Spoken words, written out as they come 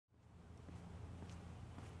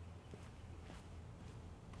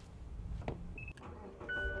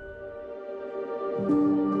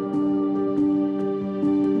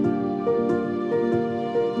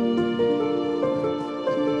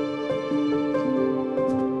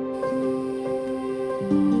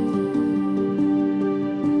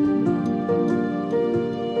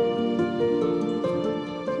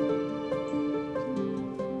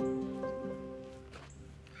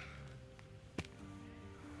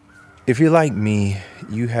If you're like me,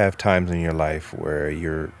 you have times in your life where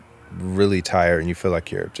you're really tired and you feel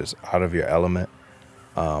like you're just out of your element.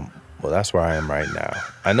 Well, that's where I am right now.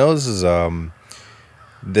 I know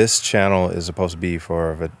this channel is supposed to be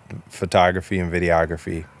for photography and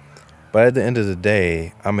videography, but at the end of the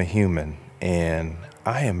day, I'm a human and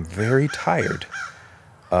I am very tired.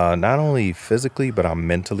 Not only physically, but I'm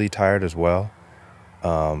mentally tired as well.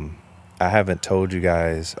 I haven't told you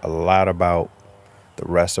guys a lot about the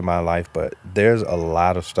rest of my life, but there's a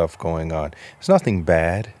lot of stuff going on. It's nothing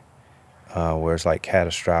bad, where it's like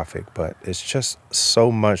catastrophic, but it's just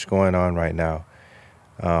so much going on right now.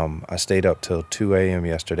 I stayed up till 2 a.m.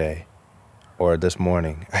 yesterday, or this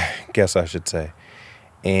morning, I guess I should say,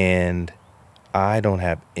 and I don't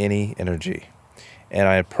have any energy. And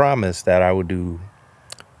I promised that I would do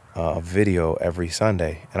a video every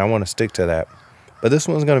Sunday, and I want to stick to that. But this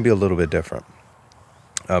one's going to be a little bit different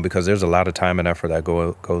because there's a lot of time and effort that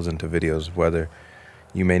goes into videos, whether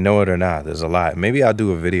you may know it or not. There's a lot. Maybe I'll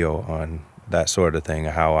do a video on that sort of thing,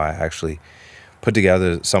 how I actually put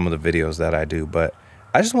together some of the videos that I do. But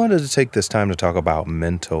I just wanted to take this time to talk about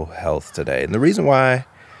mental health today. And the reason why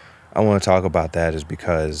I want to talk about that is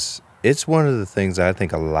because it's one of the things that I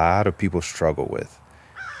think a lot of people struggle with.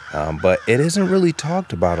 But it isn't really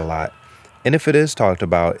talked about a lot. And if it is talked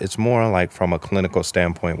about, it's more like from a clinical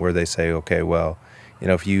standpoint where they say, okay, well,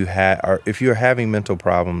 if you're having mental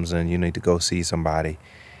problems, then you need to go see somebody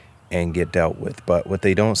and get dealt with. But what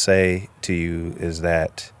they don't say to you is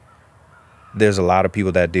that there's a lot of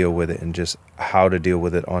people that deal with it and just how to deal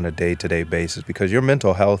with it on a day-to-day basis, because your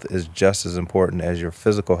mental health is just as important as your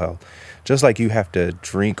physical health. Just like you have to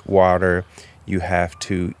drink water, you have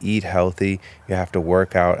to eat healthy, you have to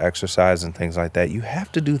work out, exercise, and things like that. You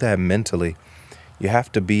have to do that mentally. You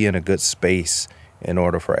have to be in a good space in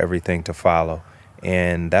order for everything to follow.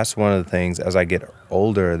 And that's one of the things, as I get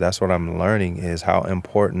older, that's what I'm learning, is how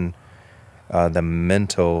important the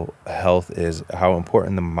mental health is, how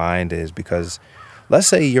important the mind is. Because let's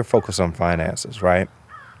say you're focused on finances, right?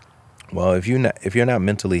 Well, if you're not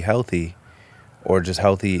mentally healthy, or just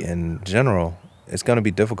healthy in general, it's going to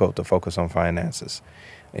be difficult to focus on finances.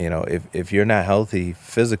 If you're not healthy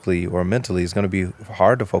physically or mentally, it's going to be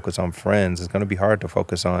hard to focus on friends. It's going to be hard to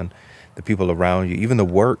focus on the people around you, even the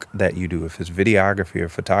work that you do, if it's videography or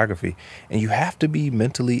photography. And you have to be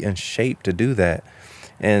mentally in shape to do that.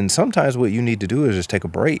 And sometimes what you need to do is just take a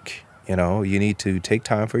break. You need to take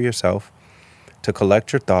time for yourself to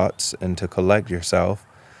collect your thoughts and to collect yourself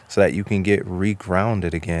so that you can get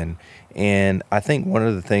regrounded again. And I think one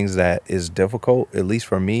of the things that is difficult, at least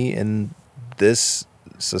for me, in this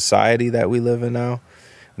society that we live in now,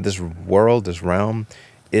 this world, this realm,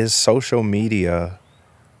 is social media,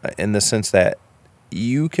 in the sense that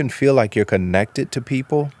you can feel like you're connected to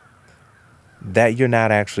people that you're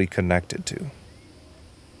not actually connected to.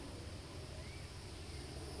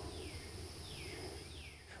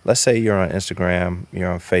 Let's say you're on Instagram,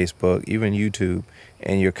 you're on Facebook, even YouTube,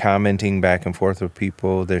 and you're commenting back and forth with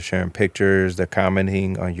people. They're sharing pictures, they're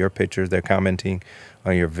commenting on your pictures, they're commenting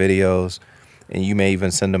on your videos, and you may even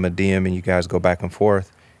send them a DM and you guys go back and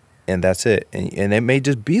forth, and that's it. And it may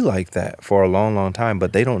just be like that for a long, long time,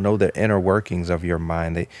 but they don't know the inner workings of your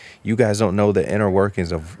mind. You guys don't know the inner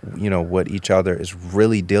workings of, what each other is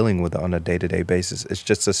really dealing with on a day-to-day basis. It's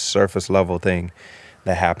just a surface level thing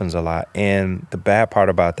that happens a lot. And the bad part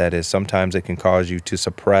about that is sometimes it can cause you to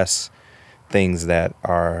suppress things that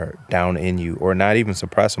are down in you, or not even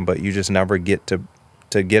suppress them, but you just never get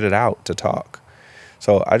to get it out, to talk.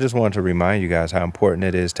 So I just wanted to remind you guys how important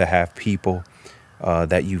it is to have people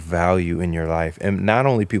that you value in your life, and not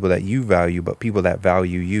only people that you value, but people that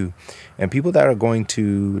value you, and people that are going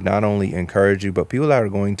to not only encourage you, but people that are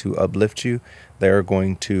going to uplift you. They're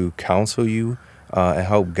going to counsel you and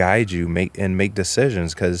help guide you, make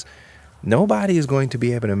decisions, because nobody is going to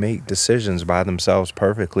be able to make decisions by themselves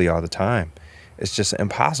perfectly all the time. It's just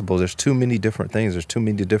impossible. There's too many different things. There's too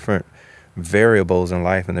many different variables in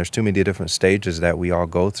life, and there's too many different stages that we all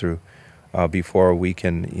go through before we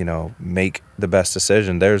can, make the best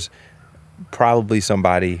decision. There's probably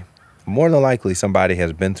somebody, more than likely, somebody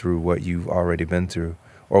has been through what you've already been through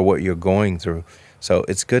or what you're going through. So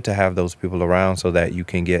it's good to have those people around so that you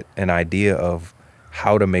can get an idea of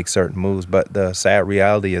how to make certain moves. But the sad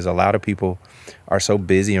reality is a lot of people are so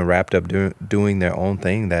busy and wrapped up doing their own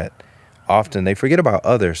thing that often they forget about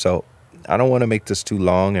others. So I don't want to make this too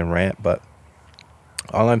long and rant, but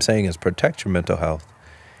all I'm saying is protect your mental health,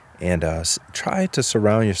 and try to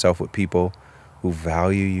surround yourself with people who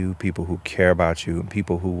value you, people who care about you, and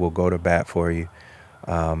people who will go to bat for you.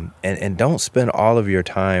 And don't spend all of your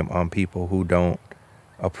time on people who don't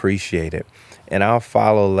appreciate it. And I'll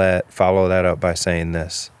follow that up by saying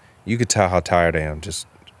this. You could tell how tired I am. Just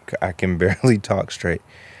I can barely talk straight.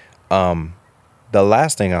 The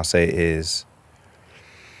last thing I'll say is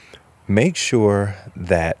make sure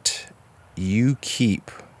that you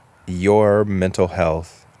keep your mental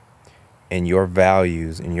health and your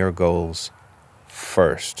values and your goals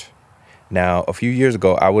first. Now, a few years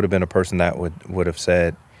ago, I would have been a person that would have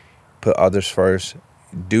said, put others first,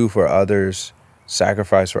 do for others,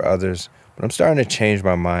 sacrifice for others. But I'm starting to change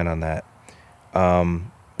my mind on that.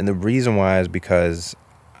 And the reason why is because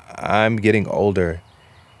I'm getting older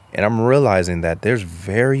and I'm realizing that there's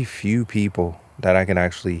very few people that I can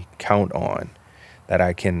actually count on, that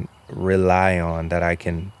I can rely on, that I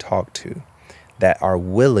can talk to, that are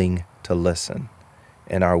willing to listen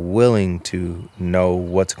and are willing to know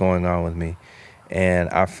what's going on with me. And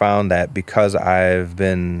I found that because I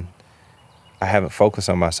haven't focused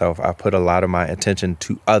on myself, I put a lot of my attention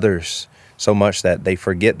to others so much that they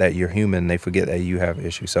forget that you're human. They forget that you have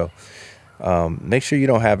issues. So make sure you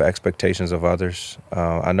don't have expectations of others.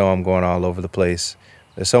 I know I'm going all over the place.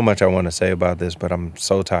 There's so much I want to say about this, but I'm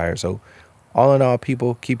so tired. So all in all,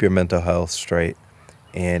 people, keep your mental health straight.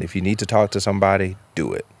 And if you need to talk to somebody,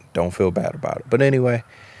 do it. Don't feel bad about it. But anyway,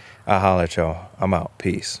 I'll holler at y'all. I'm out.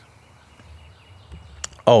 Peace.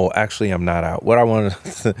 Oh, actually, I'm not out. What I want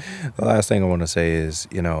to, the last thing I want to say is,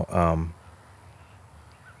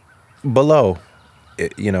 below,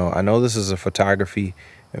 I know this is a photography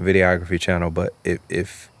and videography channel, but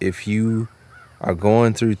if you are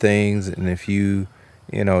going through things and if you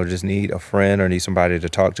just need a friend or need somebody to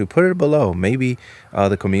talk to, put it below. Maybe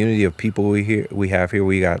the community of people we have here,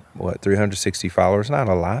 we got 360 followers, not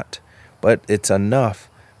a lot, but it's enough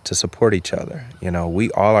to support each other.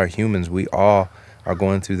 We all are humans. We all are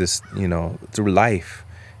going through this, through life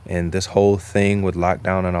and this whole thing with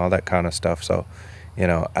lockdown and all that kind of stuff. So,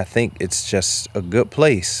 I think it's just a good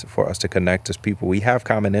place for us to connect as people. We have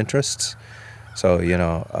common interests. So,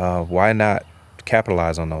 why not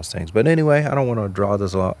capitalize on those things? But anyway, I don't want to draw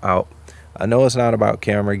this out. I know it's not about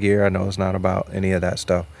camera gear. I know it's not about any of that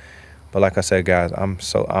stuff. But like I said, guys, I'm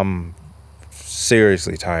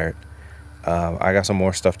seriously tired. I got some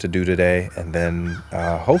more stuff to do today, and then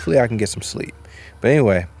hopefully I can get some sleep. But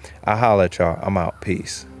anyway, I'll holler at y'all. I'm out.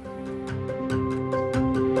 Peace.